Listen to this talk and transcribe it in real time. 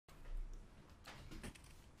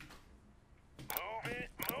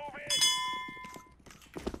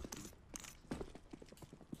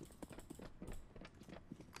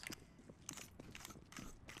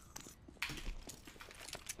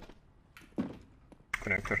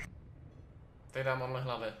Connector. Teď dám onhle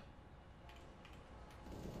hlavě.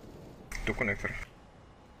 Tu connector.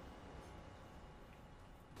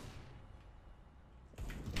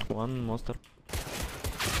 One monster.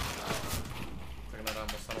 Tak nadám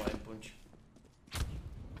dostanu line punch.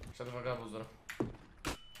 Shut the fuck up, loser.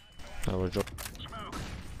 I was drop.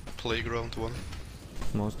 Playground one.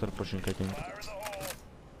 Monster pushing, I think.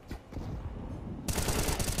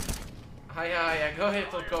 Hi, jak ho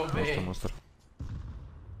hitl Kobe? Monster.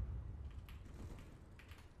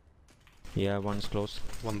 Yeah, one is close.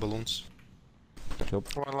 One balloons.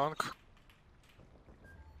 Yup. One long.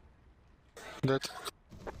 Dead.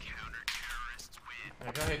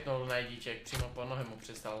 Jak ho hitnul najdíček, přímo po nohy mu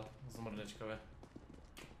přistal z mordečkově.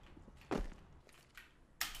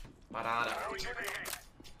 Paráda.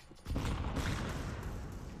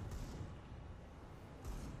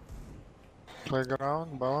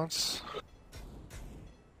 Playground, balance.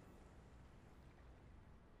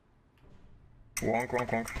 Long.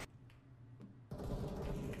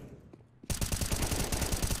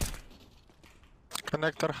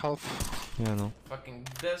 Connector half. Yeah, no. Fucking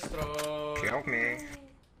destroy. Help me.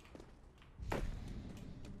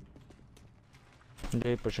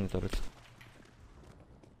 They pushing turrets.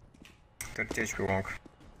 30 HP long.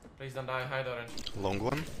 Please don't die, hide orange. Long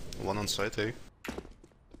one. One on site, eh?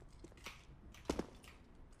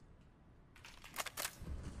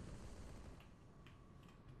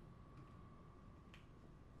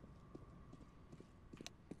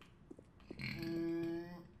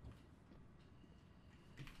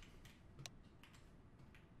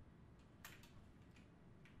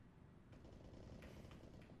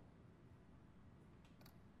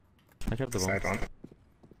 I have the Side bomb. one.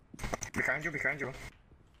 Behind you.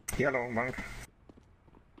 Yellow, bank.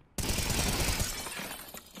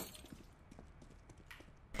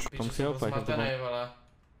 Píču, si jsem ho byl fajn, to zmatenej, vole.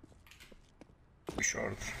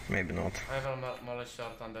 Short, maybe not. I will molly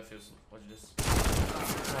short and defuse. Watch this.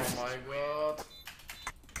 Oh my god.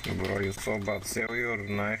 Bro, you so bad. Sell your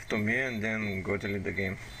knife to me and then go delete the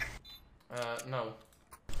game. No.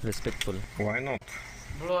 Respectful. Why not?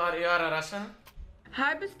 Blue, you are a Russian?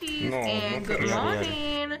 Hi, besties, No, and not good really.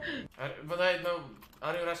 morning. But I know,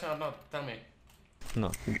 are you Russian or not? Tell me.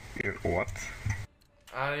 No. What?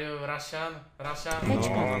 Are you Russian? No,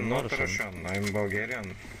 I'm not not Russian. Russian. I'm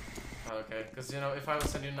Bulgarian. Okay, because you know, if I will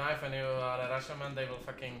send you a knife and you are a Russian man, they will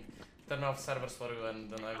fucking turn off servers for you and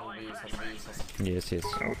then I will be useless. Yes.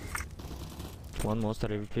 One monster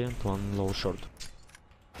AVP and one low short.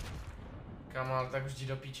 Kamal, tak už jdi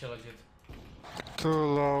do píče ležet.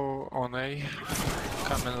 Too low on A.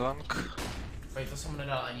 Coming long. Pej, to jsem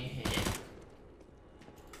nedal ani hit.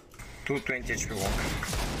 220 HP long.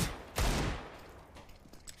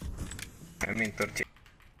 I mean 30.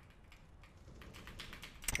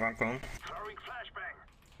 One con.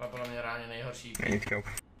 To podle mě reálně nejhorší. I need help.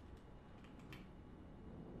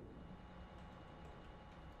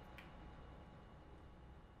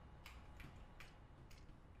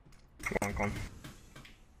 One con.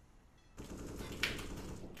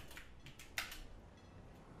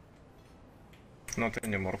 Not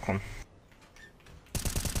anymore con.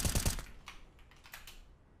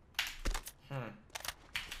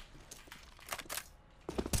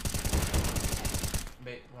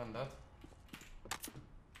 Wait, one that.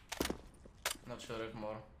 Not sure if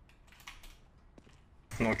more.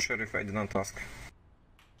 Not sure if I didn't ask.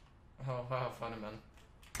 Oh wow, funny man.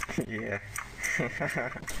 Yeah.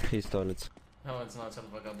 He's toilets. No, it's not some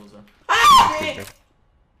vagabuza.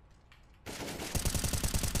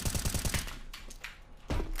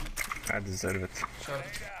 I deserve it. Short.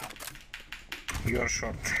 You're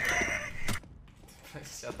short.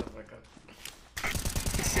 Shut the fuck up.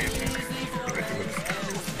 Saving. Pretty good.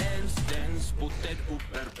 Dance, put that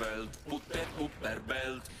upper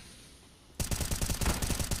belt.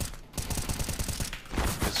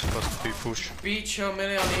 It's fast B push. Píčo,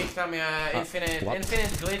 milioník tam je,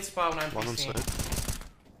 infinite glitch spawn NPC. One on site.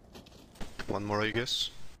 One more, I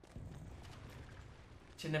guess.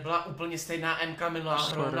 Či nebyla úplně stejná MK minulá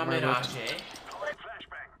hrou na Miráži?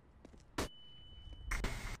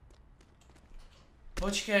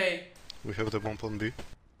 Počkej. We have the bomb on B.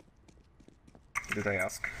 Did I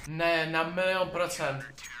ask? Ne, na 1,000,000%.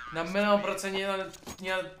 Na 1,000,000%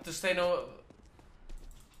 měl tu stejnou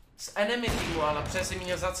z enemy teamu, ale přesně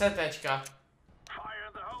měl za CTčka.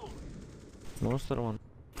 Monster one.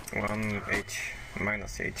 1 H.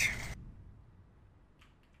 Minus H.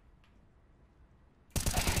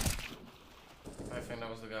 I think that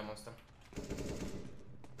was the guy monster.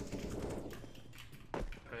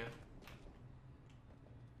 Okay.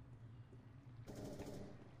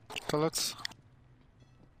 Toilets.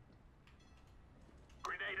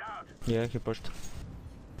 Yeah, he pushed.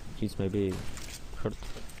 He's maybe hurt.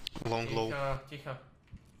 Long low. Ticho, ticho.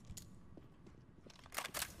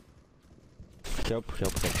 Help.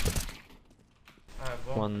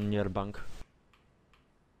 One near bank.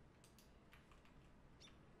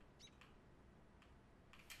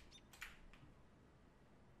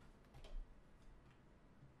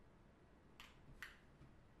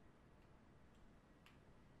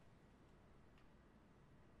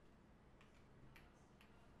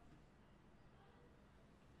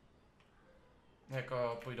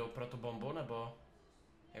 Jako půjdou pro tu bombu, nebo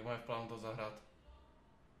jak máme v plánu to zahrát?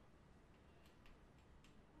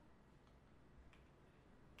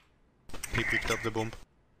 He picked up the bomb.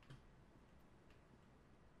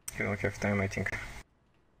 You don't have time, I think.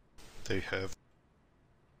 They have.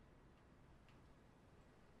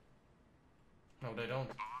 No, they don't.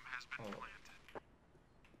 Oh.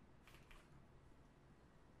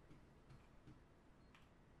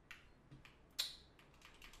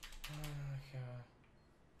 Ach, jo.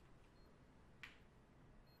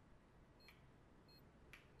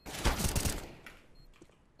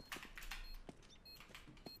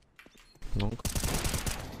 Long.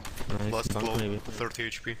 Nice. Last Bank blow. maybe. 30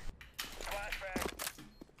 HP.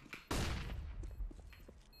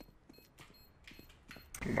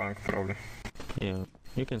 Bank probably. Yeah.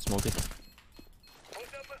 You can smoke it.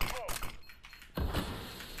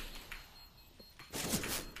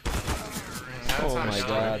 Oh my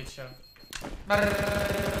god.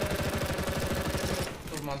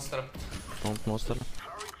 Tu monster. Don't monster.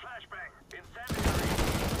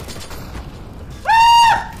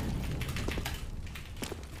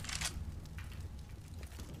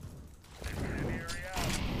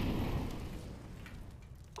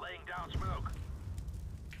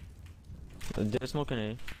 They're smoking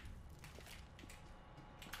A.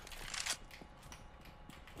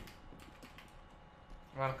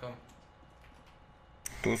 Welcome.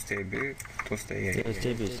 Two stay B, two stay A. Yeah,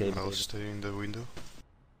 stay B, stay B. I'll stay in the window.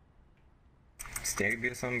 Stay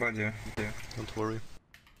B somebody. Yeah. Don't worry.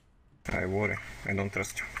 I worry, I don't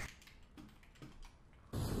trust you.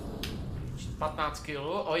 15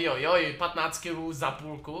 killů, ojojoj, 15 killů za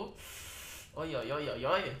půlku.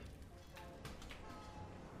 Ojojojojoj.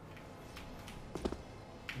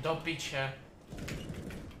 Do piče.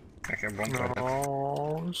 I have bomb trap.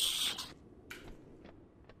 Nice.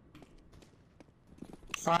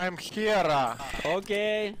 I'm here.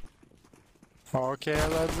 Okay. Okay,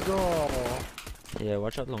 let's go. Yeah,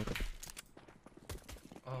 watch out long.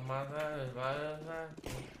 Oh mother.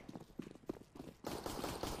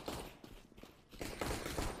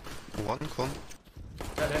 One con.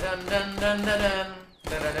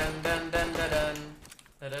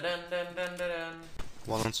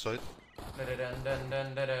 One on side.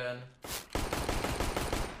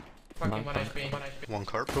 Fucking 1 HP. One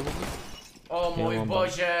car probably. Oh Yeah, mój one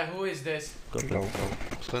Boże, who is this? Go Low, play. low.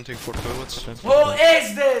 Planting for toilets. Who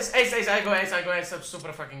is this? Ace, I go ace,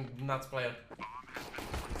 super fucking nuts player.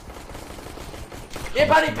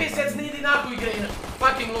 Jebany pisec, nejdi nákuj, Green.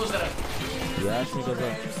 Fucking loser. Jasný to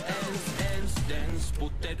byl.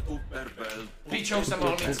 Pičou jsem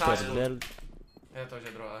mohl mít Super, sádu. del. Je to,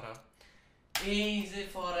 že druhá hra. Easy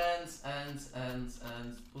for ends,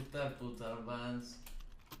 puter, bands.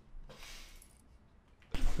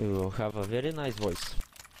 You have a very nice voice.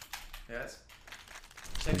 Yes.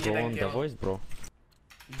 Go on the voice, bro.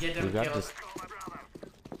 You Jeden got kill. this.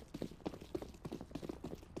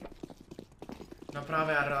 No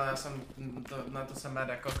právě, já jsem, na to jsem mad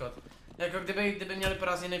jak kokot. Jako kdyby měli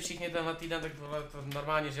prázdniny všichni tenhle týden, tak vole, to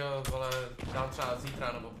normálně, že jo, vole, dám třeba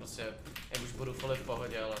zítra, nebo prostě, jak už budu fully v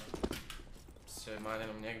pohodě, ale prostě má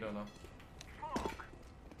jenom někdo, no.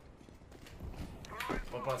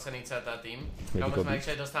 Poplacený CT tým. Kam jsme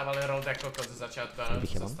ještě dostávali roll jak kokot ze začátku, ale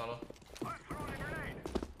co se stalo.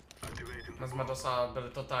 My jsme byli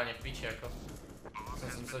totálně v píči, jako.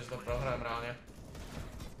 Jsem si myslel, že to prohrajeme reálně.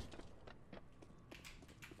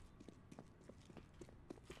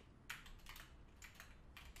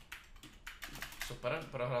 Super,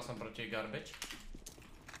 prohrál jsem proti Garbage.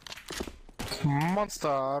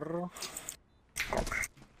 Monster.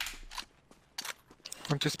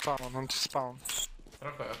 On ti spawn.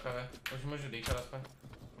 Trochu, okej. Už můžu dýchat aspoň.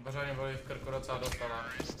 Pořádně byli v krku docela dost, ale...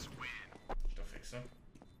 To fixu.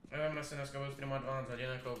 Nevím, jestli dneska budu streamovat 12 hodin,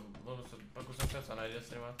 jako pokusím se co najde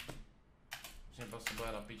streamovat. Už mě prostě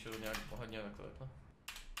bude na píču nějak pohodně, takhle.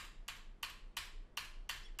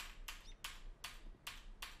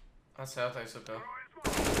 Asi jo, tady suka.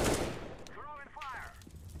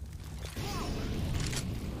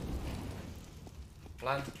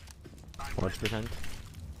 Plant. Watch behind.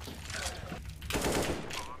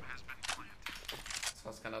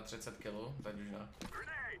 Saska na třeba 30 kg, teď už ne.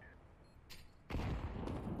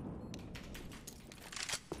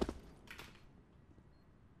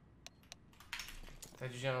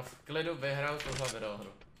 Teď už jenom v klidu vyhrál tuhle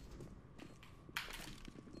videohru.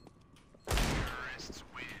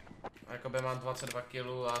 Jakoby mám 22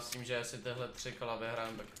 kg a s tím, že si tyhle 3 kola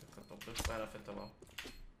vyhrám, tak to bych úplně nefitoval.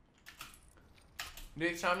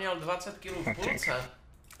 Kdybych třeba měl 20 kg v půlce,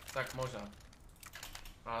 tak možná.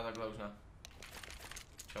 Ale takhle už ne.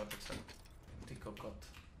 Čau, tak jsem. Ty kokot.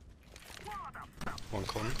 One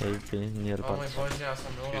con. AP, near O můj parts. bože, já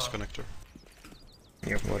jsem nula. He's connector.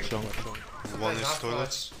 Watch long. One is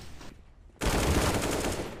toilets.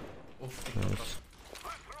 Uf, ty kokot.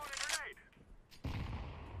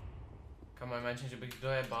 Kamo, imagine, že bych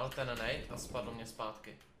dojebal ten nade a spadl mě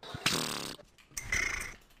zpátky.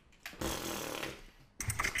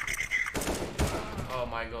 Oh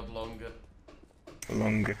my god, long.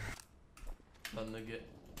 Long.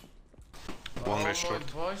 One way Můj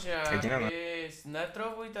short. bože, Jediná ne. please,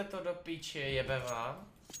 netrovujte to do píči, jebe vám.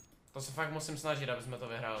 To se fakt musím snažit, aby jsme to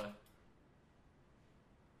vyhráli.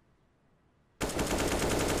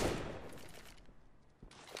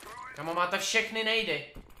 Kamo, máte všechny nejdy.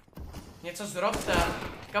 Něco zrobte.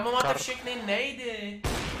 Kamo, máte všechny nejdy.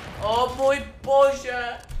 O můj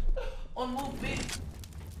bože. On mu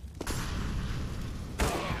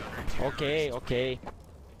Okay.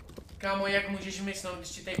 Kámo, jak můžeš myslet, když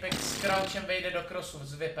ti týpek s crouchem vejde do crossu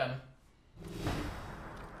s whipem?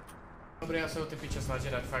 Dobrý, já se o ty piče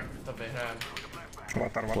snažit, ať fakt to vyhrajem.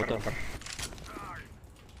 Water.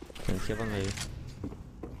 Can see one maybe.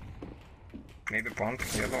 Maybe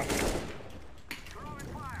plant, yellow.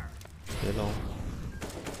 Yellow.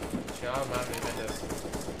 Čau, mám vyvedes.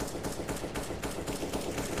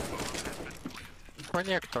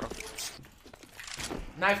 Коннектор.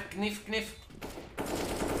 Knife.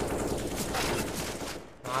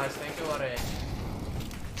 Nice, thank you, Ori.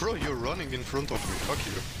 Bro, you're running in front of me. Fuck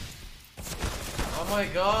you. Oh my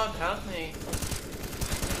god, help me.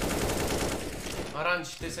 Orange,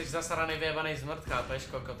 ty jsi zasraný vyjebanej zmrt, chápeš,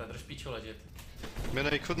 kokote, drž píču ležit. Man,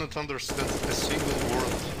 I couldn't understand a single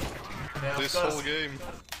word Yeah, this whole game.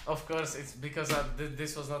 Of course, it's because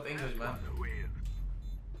this was not English, man.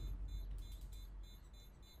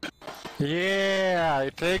 Yeah, I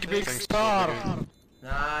take big Thanks star. for the game.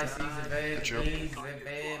 Nice, easy job. win.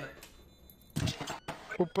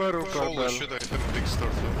 Super, Holy bell. shit, I have a big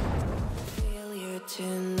start though. Failure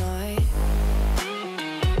tonight.